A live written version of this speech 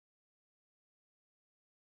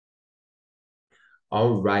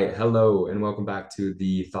All right. Hello, and welcome back to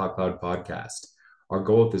the Thought Cloud podcast. Our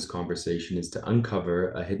goal of this conversation is to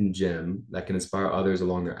uncover a hidden gem that can inspire others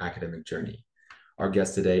along their academic journey. Our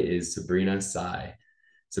guest today is Sabrina Sy.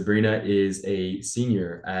 Sabrina is a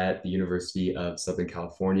senior at the University of Southern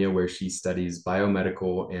California, where she studies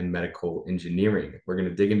biomedical and medical engineering. We're going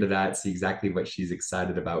to dig into that, see exactly what she's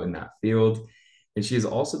excited about in that field. And she is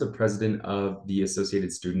also the president of the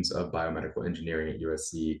Associated Students of Biomedical Engineering at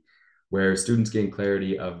USC, where students gain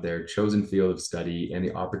clarity of their chosen field of study and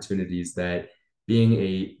the opportunities that being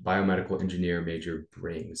a biomedical engineer major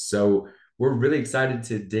brings. So we're really excited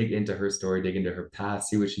to dig into her story, dig into her path,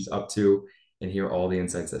 see what she's up to, and hear all the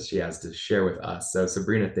insights that she has to share with us. So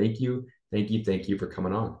Sabrina, thank you for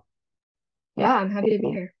coming on. Yeah, I'm happy to be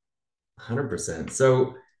here. 100%.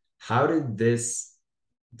 So how did this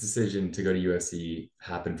decision to go to USC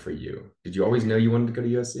happen for you? Did you always know you wanted to go to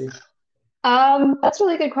USC? That's a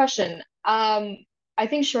really good question. I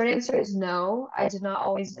think short answer is no. I did not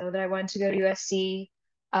always know that I wanted to go to USC.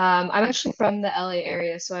 I'm actually from the LA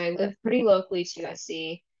area, so I live pretty locally to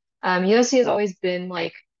USC. USC has always been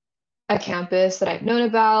like a campus that I've known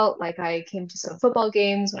about. Like I came to some football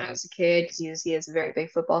games when I was a kid because USC is a very big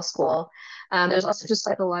football school. There's also just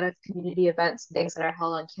like a lot of community events and things that are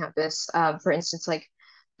held on campus. For instance, like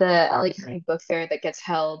the LA County Book Fair that gets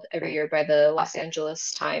held every year by the Los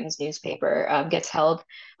Angeles Times newspaper gets held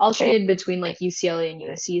alternated between like UCLA and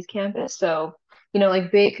USC's campus. So,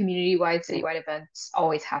 like big community-wide, citywide events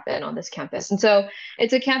always happen on this campus. And so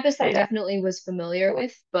it's a campus that I definitely was familiar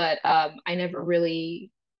with, but I never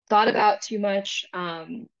really thought about too much.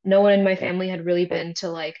 No one in my family had really been to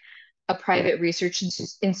like a private research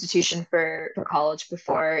institution for college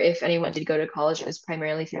before. If anyone did go to college, it was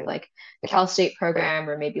primarily through like the Cal State program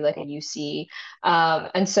or maybe like a UC.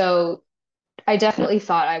 And so I definitely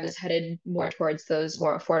thought I was headed more towards those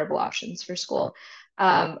more affordable options for school.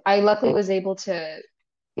 I luckily was able to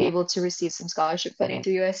receive some scholarship funding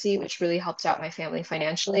through USC, which really helped out my family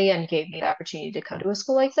financially and gave me the opportunity to come to a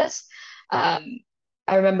school like this. Um,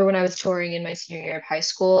 I remember when I was touring in my senior year of high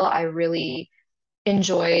school, I really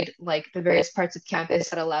enjoyed like the various parts of campus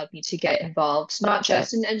that allowed me to get involved, not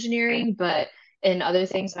just in engineering, but in other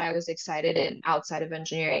things that I was excited in outside of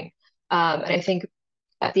engineering. And I think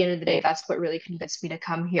at the end of the day, that's what really convinced me to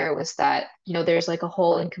come here was that, there's like a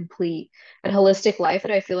whole and complete and holistic life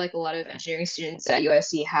that I feel like a lot of engineering students at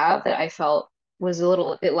USC have that I felt was a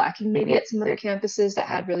little bit lacking maybe at some other campuses that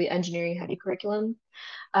had really engineering heavy curriculum.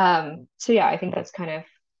 So yeah, I think that's kind of a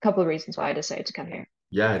couple of reasons why I decided to come here.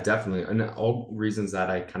 Yeah, definitely. And all reasons that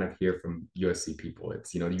I kind of hear from USC people,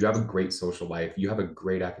 it's, you have a great social life, you have a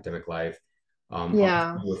great academic life. Obviously,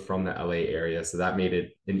 Yeah. you were from the LA area, so that made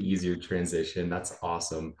it an easier transition. That's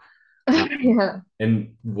awesome. Um, Yeah.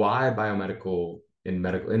 and why biomedical and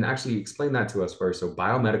medical? And actually, explain that to us first. So,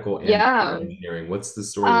 biomedical and Yeah. engineering, what's the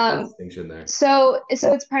story with the Um, distinction there? so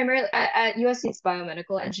it's primarily at USC, it's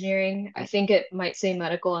biomedical engineering. I think it might say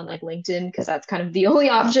medical on like LinkedIn because that's kind of the only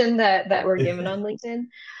option that we're given on LinkedIn.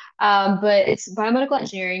 But it's biomedical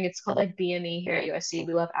engineering. It's called like BME here at USC.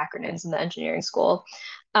 We love acronyms in the engineering school.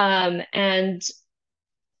 And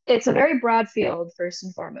it's a very broad field first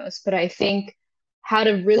and foremost, but I think how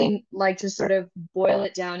to really like to sort of boil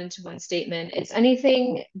it down into one statement, it's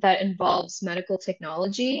anything that involves medical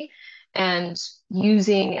technology and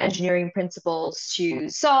using engineering principles to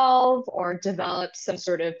solve or develop some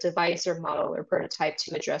sort of device or model or prototype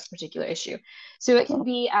to address a particular issue. So it can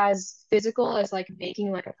be as physical as like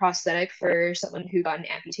making like a prosthetic for someone who got an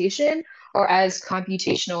amputation, or as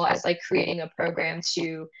computational as like creating a program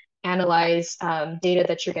to analyze data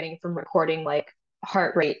that you're getting from recording like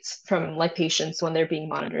heart rates from like patients when they're being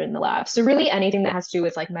monitored in the lab. So really anything that has to do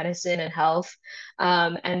with like medicine and health,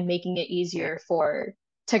 and making it easier for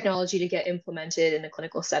technology to get implemented in a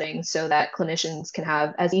clinical setting so that clinicians can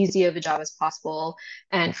have as easy of a job as possible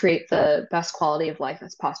and create the best quality of life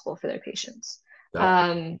as possible for their patients.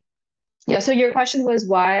 Definitely. Um, yeah, so your question was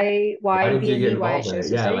Why why did you get BME, why I involved in it? chose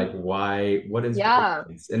to Yeah, like study? why, what Yeah.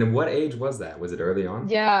 inspirations? And at what age was that? Was it early on?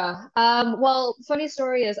 Yeah. Well, funny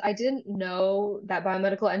story is I didn't know that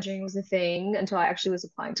biomedical engineering was a thing until I actually was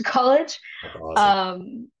applying to college. That's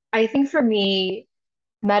awesome. I think for me,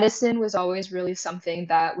 medicine was always really something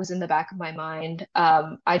that was in the back of my mind.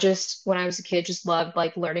 I just, when I was a kid, just loved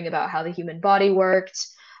like learning about how the human body worked.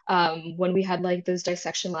 When we had like those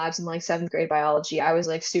dissection labs in like seventh grade biology, I was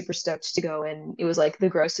like super stoked to go in. It was like the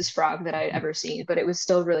grossest frog that I'd ever seen, but it was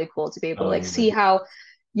still really cool to be able to Oh, like see yeah. how,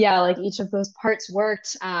 yeah, like each of those parts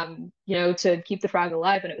worked, to keep the frog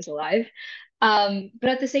alive when it was alive. But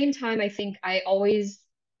at the same time, I think I always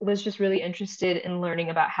was just really interested in learning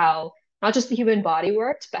about how not just the human body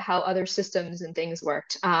worked, but how other systems and things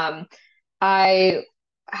worked. I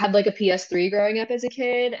had like a PS3 growing up as a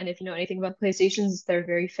kid, and if you know anything about PlayStations, they're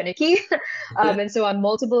very finicky. And so on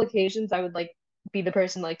multiple occasions, I would like be the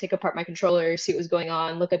person like take apart my controller, see what was going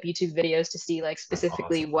on, look up YouTube videos to see like That's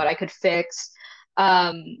specifically what awesome. I could fix.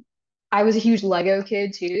 Um, I was a huge Lego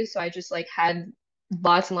kid too, so I just like had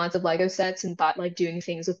lots and lots of Lego sets and thought like doing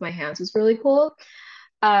things with my hands was really cool.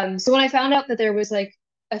 So when I found out that there was like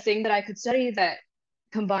a thing that I could study that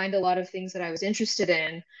combined a lot of things that I was interested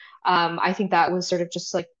in, I think that was sort of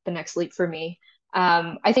just like the next leap for me.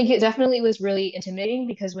 I think it definitely was really intimidating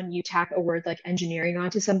because when you tack a word like engineering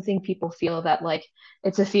onto something, people feel that like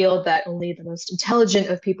it's a field that only the most intelligent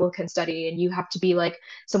of people can study, and you have to be like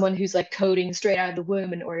someone who's like coding straight out of the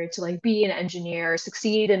womb in order to like be an engineer or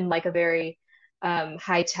succeed in like a very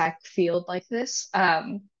high tech field like this.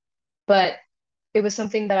 But it was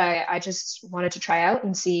something that I just wanted to try out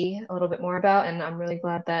and see a little bit more about, and I'm really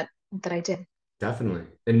glad that I did. Definitely.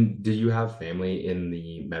 And do you have family in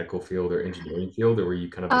the medical field or engineering field, or were you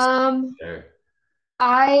kind of just Um, there?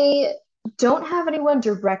 I don't have anyone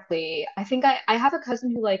directly. I think I have a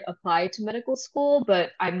cousin who like applied to medical school,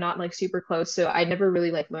 but I'm not like super close, so I never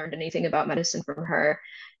really like learned anything about medicine from her.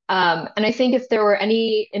 And I think if there were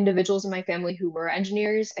any individuals in my family who were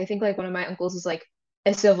engineers, I think like one of my uncles is like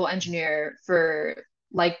a civil engineer for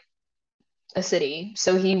like a city.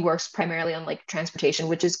 So he works primarily on like transportation,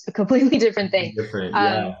 which is a completely different thing. Different,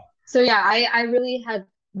 yeah. Um, so yeah, I really had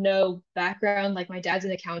no background. Like my dad's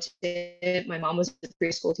an accountant, my mom was a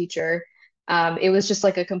preschool teacher. It was just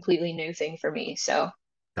like a completely new thing for me. So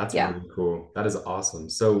That's yeah. really cool. That is awesome.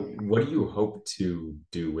 So, what do you hope to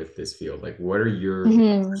do with this field? Like, what are your, is there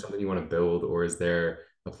Mhm. something you want to build, or is there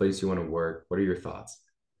a place you want to work? What are your thoughts?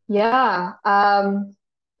 Yeah.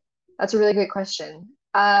 That's a really great question.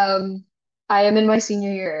 I am in my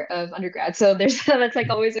senior year of undergrad, so there's that's like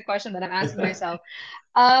always a question that I'm asking myself.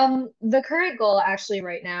 The current goal actually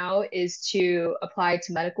right now is to apply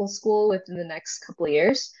to medical school within the next couple of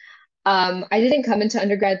years. I didn't come into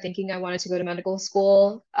undergrad thinking I wanted to go to medical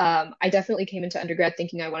school. I definitely came into undergrad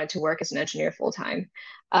thinking I wanted to work as an engineer full time.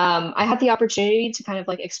 I had the opportunity to kind of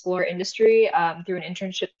like explore industry through an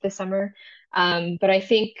internship this summer. But I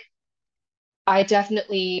think I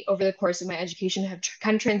definitely, over the course of my education, have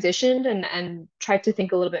kind of transitioned and tried to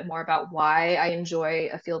think a little bit more about why I enjoy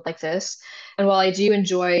a field like this. And while I do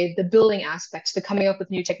enjoy the building aspects, the coming up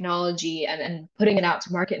with new technology and putting it out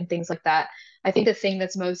to market and things like that, I think the thing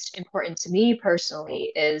that's most important to me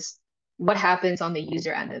personally is what happens on the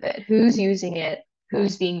user end of it. Who's using it?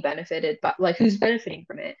 Who's being benefited, but like who's benefiting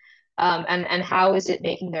from it? And how is it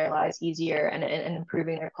making their lives easier and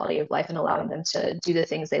improving their quality of life and allowing them to do the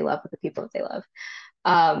things they love with the people that they love.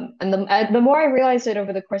 And the more I realized it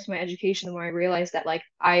over the course of my education, the more I realized that like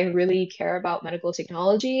I really care about medical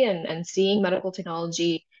technology and seeing medical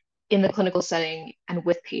technology in the clinical setting and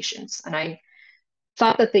with patients. And I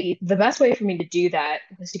thought that the best way for me to do that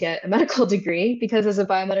was to get a medical degree because as a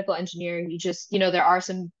biomedical engineer, you just, there are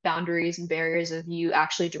some boundaries and barriers of you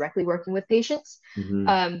actually directly working with patients. Hmm.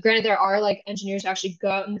 Granted, there are like engineers who actually go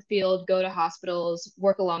out in the field, go to hospitals,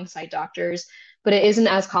 work alongside doctors, but it isn't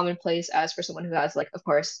as commonplace as for someone who has like, of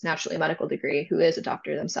course, naturally a medical degree who is a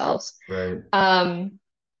doctor themselves. Right. Um,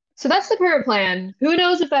 so that's the current plan. Who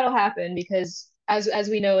knows if that'll happen because as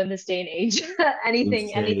we know in this day and age,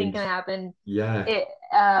 Things anything can change. happen. Yeah. It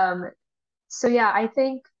so yeah, I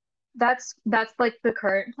think that's like the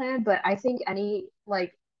current plan, but I think any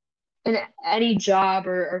like in any job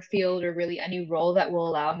or field or really any role that will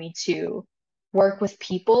allow me to work with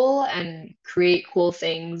people and create cool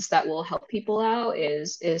things that will help people out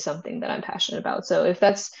is something that I'm passionate about. So if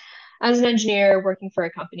that's as an engineer working for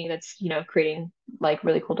a company that's, creating like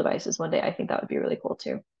really cool devices one day, I think that would be really cool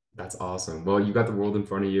too. That's awesome. Well, you got the world in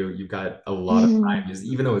front of you. You've got a lot of time. Mhm.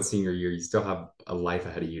 Even though it's senior year, you still have a life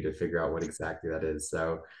ahead of you to figure out what exactly that is.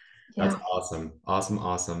 So that's Yeah. awesome. Awesome.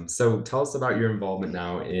 Awesome. So tell us about your involvement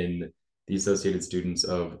now in the Associated Students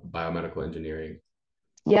of Biomedical Engineering.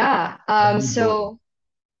 Yeah. How did you join? So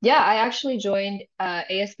yeah, I actually joined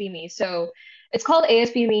ASBME. So it's called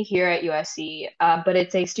ASBME here at USC, but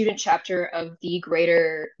it's a student chapter of the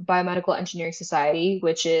Greater Biomedical Engineering Society,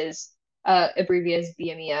 which is abbreviated as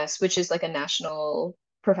BMES, which is like a national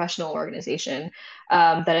professional organization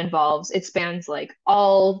that it spans like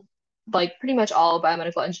pretty much all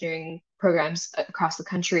biomedical engineering programs across the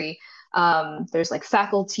country. There's like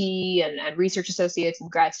faculty and research associates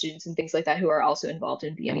and grad students and things like that who are also involved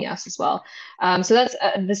in BMES as well. So that's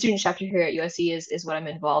the student chapter here at USC is what I'm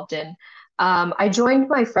involved in. I joined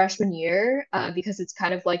my freshman year because it's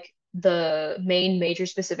kind of like the main major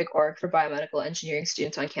specific org for biomedical engineering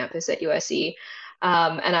students on campus at USC.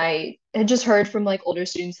 And I had just heard from like older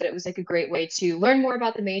students that it was like a great way to learn more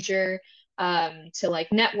about the major, to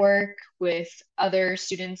like network with other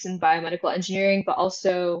students in biomedical engineering, but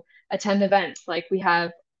also attend events. Like we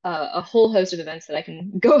have a whole host of events that I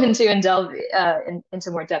can go into and delve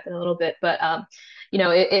into more depth in a little bit. But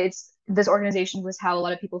it's this organization was how a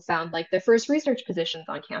lot of people found like their first research positions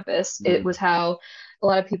on campus. It was how a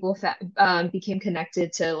lot of people became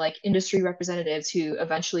connected to like industry representatives who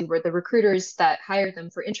eventually were the recruiters that hired them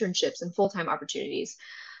for internships and full-time opportunities.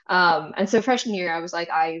 And so freshman year, I was like,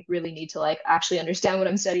 I really need to like actually understand what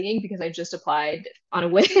I'm studying because I just applied on a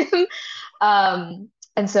whim.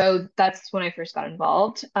 And so that's when I first got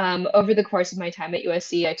involved. Over the course of my time at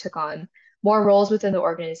USC, I took on more roles within the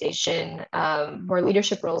organization, more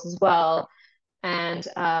leadership roles as well. And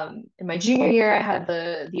in my junior year, I had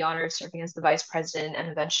the honor of serving as the vice president, and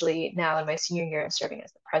eventually now in my senior year, I'm serving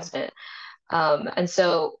as the president. And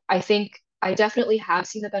so I think I definitely have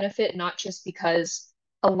seen the benefit, not just because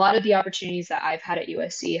a lot of the opportunities that I've had at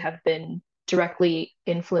USC have been directly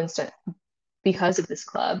influenced because of this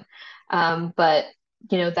club, but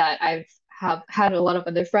that I've have had a lot of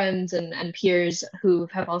other friends and peers who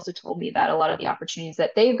have also told me that a lot of the opportunities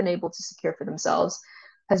that they've been able to secure for themselves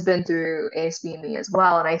has been through ASBME as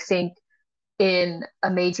well. And I think in a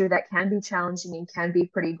major that can be challenging and can be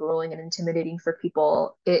pretty grueling and intimidating for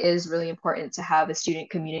people, it is really important to have a student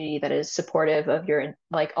community that is supportive of your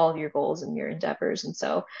like all of your goals and your endeavors. And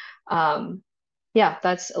so, yeah,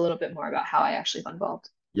 that's a little bit more about how I actually got involved.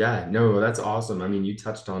 Yeah, no, that's awesome. I mean, you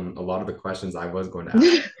touched on a lot of the questions I was going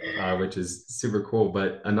to ask, which is super cool.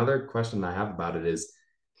 But another question I have about it is,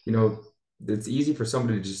 you know, it's easy for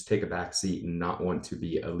somebody to just take a back seat and not want to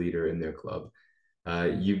be a leader in their club.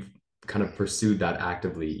 You've kind of pursued that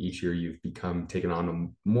actively. Each year you've become taken on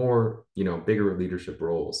a more, bigger leadership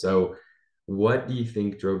role. So what do you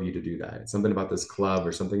think drove you to do that? Something about this club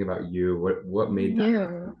or something about you? What made that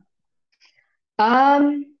Yeah.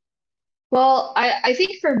 Um, well, I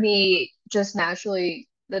think for me, just naturally,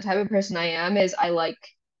 the type of person I am is I like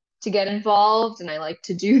to get involved and I like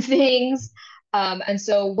to do things. And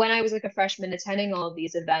so when I was like a freshman attending all of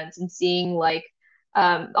these events and seeing like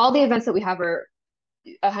all the events that we have are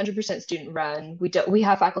 100% student run. We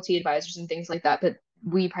have faculty advisors and things like that, but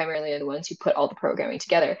we primarily are the ones who put all the programming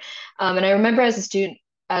together. And I remember as a student,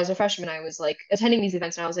 as a freshman, I was like attending these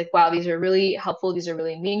events and I was like, wow, these are really helpful. These are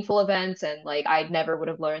really meaningful events. And like, I never would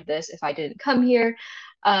have learned this if I didn't come here.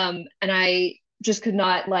 And I just could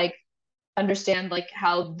not like understand like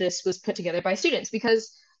how this was put together by students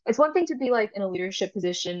because it's one thing to be like in a leadership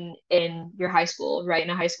position in your high school, right? In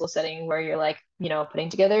a high school setting where you're like, putting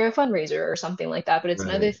together a fundraiser or something like that. But it's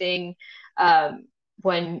another right? thing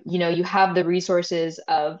when, you have the resources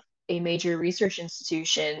of a major research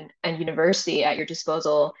institution and university at your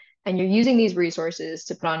disposal, and you're using these resources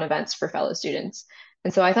to put on events for fellow students.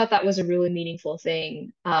 And so I thought that was a really meaningful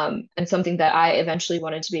thing, and something that I eventually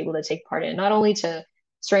wanted to be able to take part in, not only to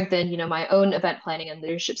strengthen, my own event planning and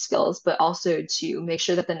leadership skills, but also to make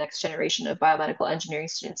sure that the next generation of biomedical engineering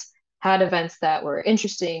students had events that were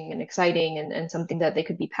interesting and exciting and something that they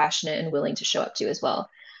could be passionate and willing to show up to as well.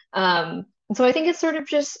 And so I think it's sort of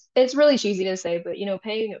just it's really cheesy to say, but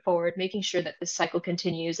paying it forward, making sure that this cycle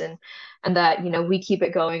continues and that we keep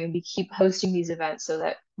it going and we keep hosting these events so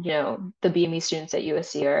that the BME students at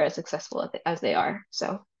USC are as successful as they are.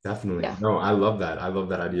 So Definitely. yeah. No, I love that. I love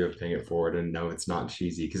that idea of paying it forward. And no, it's not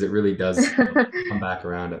cheesy because it really does come back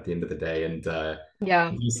around at the end of the day. And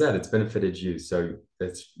Yeah. you said it's benefited you. So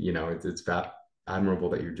it's admirable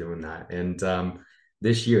that you're doing that. And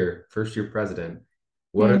this year, first year president,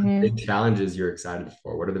 what are the hmm big challenges you're excited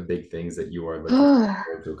for? What are the big things that you are looking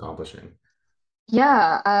forward to accomplishing?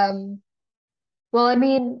 Yeah. Well, I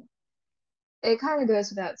mean, it kind of goes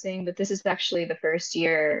without saying, but this is actually the first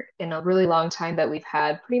year in a really long time that we've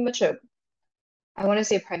had pretty much I want to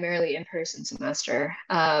say primarily in-person semester.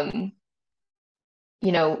 With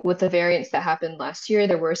the variants that happened last year,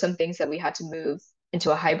 there were some things that we had to move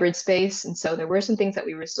into a hybrid space. And so there were some things that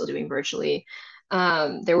we were still doing virtually.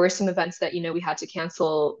 There were some events that, we had to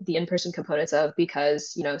cancel the in-person components of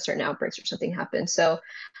because, certain outbreaks or something happened. So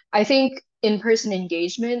I think in-person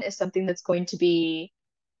engagement is something that's going to be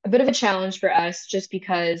a bit of a challenge for us just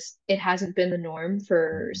because it hasn't been the norm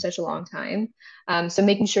for such a long time. So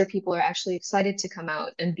making sure people are actually excited to come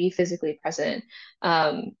out and be physically present,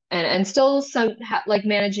 and still like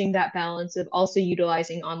managing that balance of also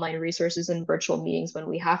utilizing online resources and virtual meetings when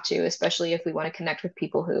we have to, especially if we want to connect with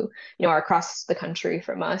people who are across the country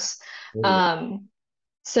from us. Totally. Um,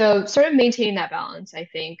 so sort of maintaining that balance, I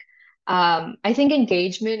think. I think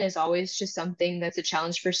engagement is always just something that's a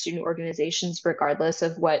challenge for student organizations, regardless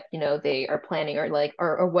of what, they are planning or like,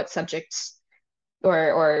 or what subjects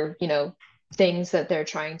or things that they're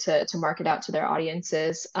trying to market out to their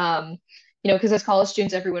audiences. Because as college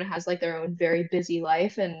students, everyone has like their own very busy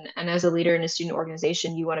life, and as a leader in a student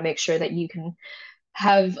organization, you want to make sure that you can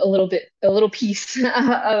have a little piece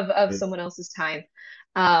of someone else's time.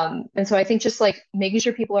 And so I think just like making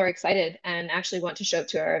sure people are excited and actually want to show up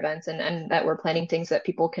to our events, and that we're planning things that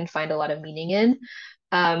people can find a lot of meaning in.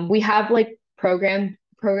 We have like programming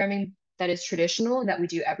that is traditional that we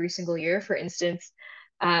do every single year. For instance,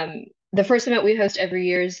 the first event we host every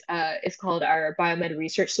year is called our Biomed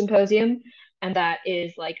Research Symposium, and that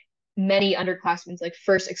is like many underclassmen's like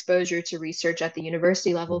first exposure to research at the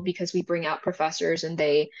university level, because we bring out professors and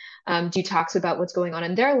they do talks about what's going on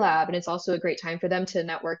in their lab, and it's also a great time for them to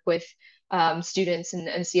network with students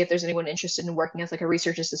and see if there's anyone interested in working as like a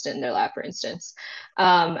research assistant in their lab, for instance.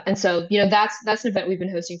 And so that's an event we've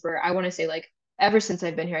been hosting for, I want to say, like ever since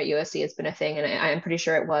I've been here at USC. It's been a thing, and I am pretty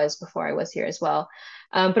sure it was before I was here as well.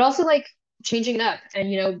 But also like changing it up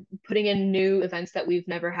and putting in new events that we've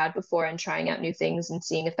never had before and trying out new things and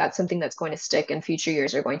seeing if that's something that's going to stick and future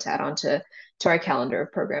years are going to add on to our calendar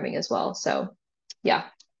of programming as well. So yeah.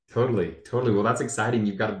 Totally, totally. Well, that's exciting.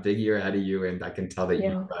 You've got a big year ahead of you, and I can tell that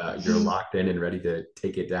Yeah. you're locked in and ready to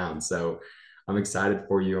take it down. So I'm excited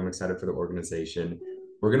for you. I'm excited for the organization.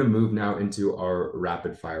 We're gonna move now into our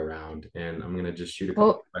rapid fire round, and I'm gonna just shoot a couple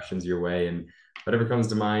Oh, of questions your way, and whatever comes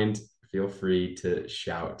to mind, feel free to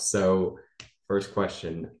shout. So, first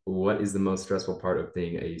question: what is the most stressful part of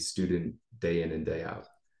being a student day in and day out?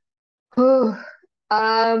 oh.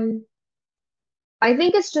 Um, I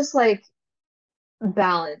think it's just like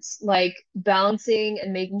balance, like balancing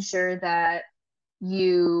and making sure that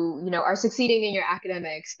you are succeeding in your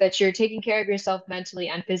academics, that you're taking care of yourself mentally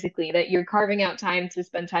and physically, that you're carving out time to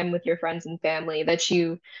spend time with your friends and family, that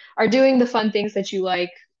you are doing the fun things that you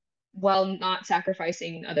like while not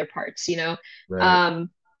sacrificing other parts. Right,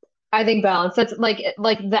 Um, I think balance. That's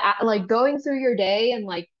like going through your day and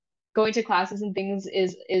like going to classes and things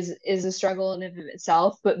is a struggle in and of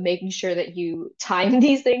itself, but making sure that you time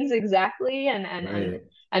these things exactly right.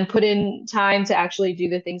 and put in time to actually do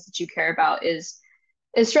the things that you care about is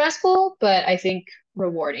stressful, but I think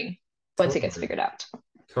rewarding once it gets Totally, figured out.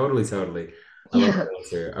 totally, totally. I love Yeah. that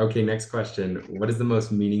answer. Okay, next question. What is the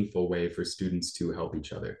most meaningful way for students to help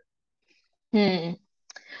each other? Hmm.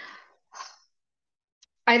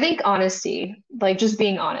 I think honesty, like just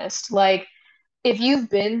being honest. Like if you've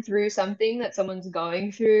been through something that someone's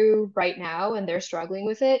going through right now and they're struggling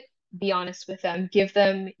with it, be honest with them. Give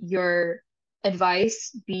them your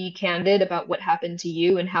advice. Be candid about what happened to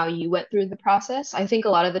you and how you went through the process. I think a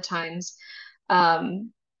lot of the times,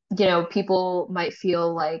 um, people might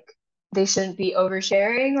feel like they shouldn't be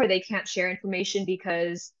oversharing or they can't share information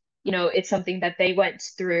because, it's something that they went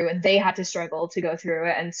through and they had to struggle to go through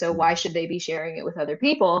it. And so why should they be sharing it with other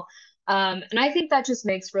people? And I think that just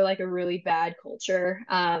makes for like a really bad culture.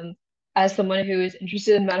 As someone who is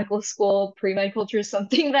interested in medical school, pre-med culture is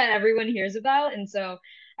something that everyone hears about. And so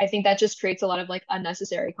I think that just creates a lot of like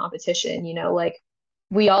unnecessary competition, like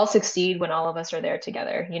we all succeed when all of us are there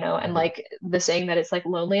together, and like the saying that it's like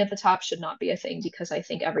lonely at the top should not be a thing, because I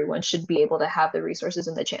think everyone should be able to have the resources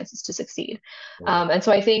and the chances to succeed. Right. And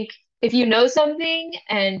so I think if you know something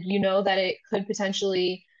and you know that it could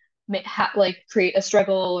potentially like create a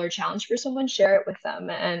struggle or challenge for someone, share it with them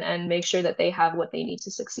and make sure that they have what they need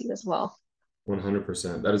to succeed as well.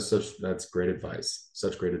 100%. That's great advice.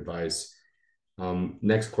 Such great advice.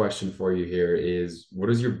 Next question for you here is what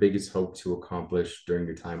is your biggest hope to accomplish during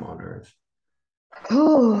your time on Earth?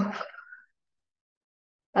 Oh,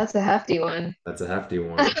 that's a hefty one. That's a hefty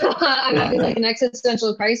one. I'm having like an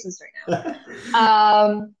existential crisis right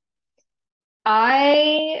now.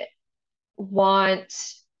 I want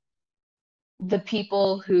the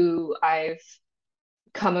people who I've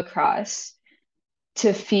come across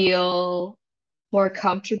to feel more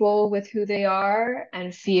comfortable with who they are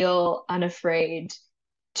and feel unafraid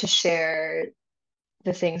to share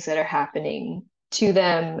the things that are happening to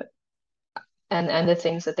them and the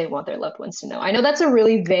things that they want their loved ones to know. I know that's a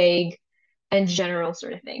really vague and general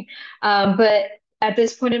sort of thing. But at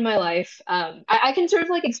this point in my life, I can sort of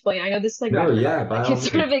like explain. I know this is like No, rapid yeah, fire, but I by can all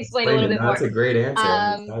sort means, of explain a explain little it. bit No, that's more. a great answer.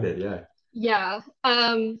 I'm Um, excited. Yeah. yeah.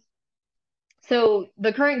 So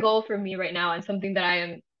the current goal for me right now, and something that I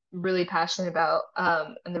am really passionate about,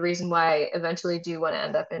 and the reason why I eventually do want to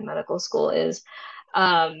end up in medical school is,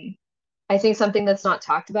 um, I think something that's not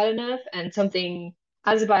talked about enough, and something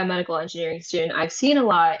as a biomedical engineering student I've seen a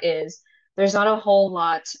lot is there's not a whole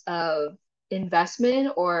lot of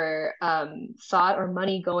investment or thought or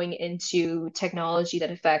money going into technology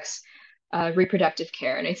that affects reproductive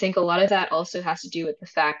care. And I think a lot of that also has to do with the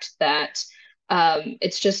fact that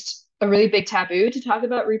it's just a really big taboo to talk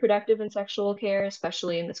about reproductive and sexual care,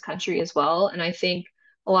 especially in this country as well. And I think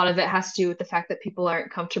a lot of it has to do with the fact that people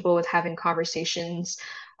aren't comfortable with having conversations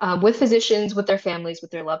with physicians, with their families,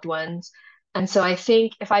 with their loved ones. And so I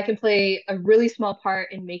think if I can play a really small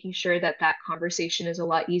part in making sure that that conversation is a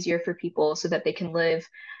lot easier for people so that they can live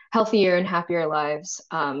healthier and happier lives,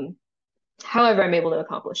 however I'm able to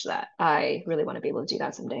accomplish that, I really want to be able to do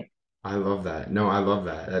that someday. I love that. No, I love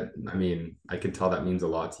that. I mean, I can tell that means a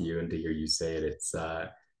lot to you, and to hear you say it, it's I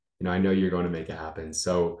know you're going to make it happen.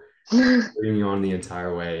 So bringing you on the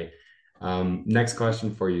entire way. Next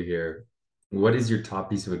question for you here. What is your top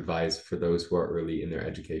piece of advice for those who are early in their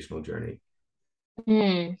educational journey?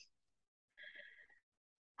 Hmm.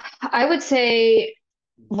 I would say,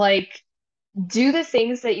 like, do the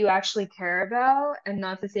things that you actually care about and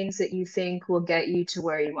not the things that you think will get you to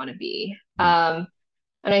where you want to be. Mm.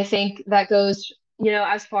 And I think that goes,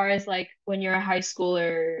 as far as like when you're a high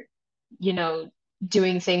schooler, you know,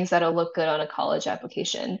 doing things that'll look good on a college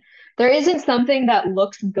application. There isn't something that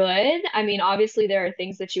looks good. I mean, obviously there are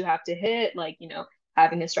things that you have to hit, like,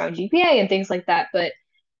 having a strong GPA and things like that, but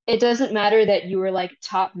it doesn't matter that you were like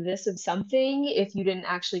top this of something if you didn't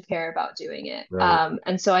actually care about doing it. Right.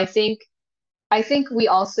 And so I think we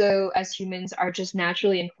also, as humans, are just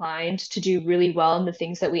naturally inclined to do really well in the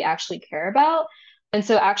things that we actually care about. And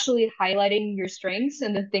so, actually highlighting your strengths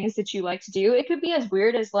and the things that you like to do, it could be as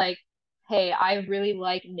weird as like, hey, I really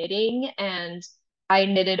like knitting, and I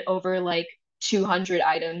knitted over like 200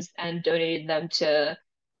 items and donated them to,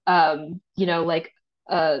 like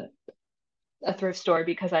a, a thrift store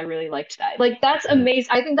because I really liked that. Like, that's Yeah.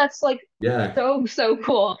 amazing. I think that's like Yeah. so, so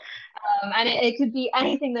cool. And it could be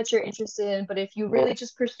anything that you're interested in, but if you really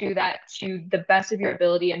just pursue that to the best of your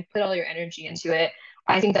ability and put all your energy into it,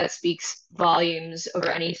 I think that speaks volumes over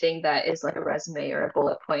anything that is like a resume or a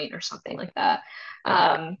bullet point or something like that.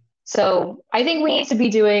 So I think we need to be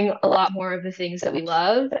doing a lot more of the things that we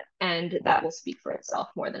love, and that will speak for itself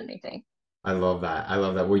more than anything. I love that. I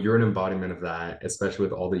love that. Well, you're an embodiment of that, especially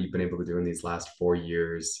with all that you've been able to do in these last 4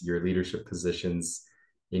 years, your leadership positions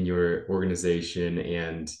in your organization,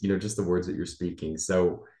 and just the words that you're speaking.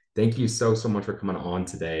 So thank you so, so much for coming on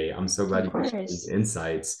today. I'm so glad Of you could share these course.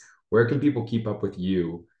 insights. Where can people keep up with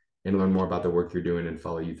you and learn more about the work you're doing and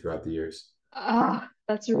follow you throughout the years?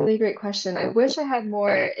 That's a really great question. I wish I had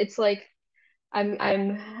more. It's like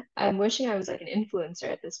I'm wishing I was like an influencer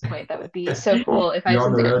at this point. That would be so cool if I You're had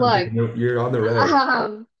on the something to road. plug. You're on the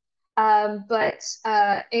road. Um, but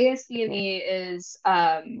ASBME is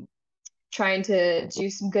trying to do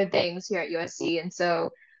some good things here at USC, and so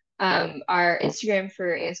our Instagram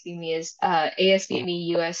for ASBME is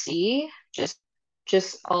ASBME USC.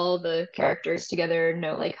 Just all the characters together,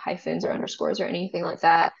 no like hyphens or underscores or anything like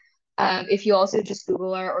that. If you also just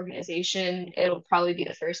Google our organization, it'll probably be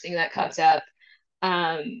the first thing that comes up.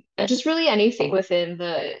 And just really anything within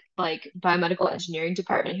the like biomedical engineering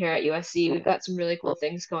department here at USC. We've got some really cool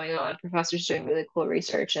things going on. Professors doing really cool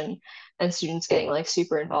research and students getting like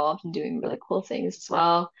super involved and doing really cool things as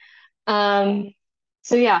well. Um,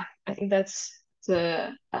 so yeah, I think that's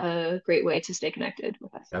a great way to stay connected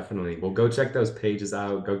with us. Definitely. Well, go check those pages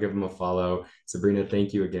out. Go give them a follow. Sabrina,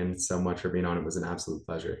 thank you again so much for being on. It was an absolute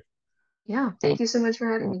pleasure. Yeah, thank you so much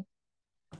for having me.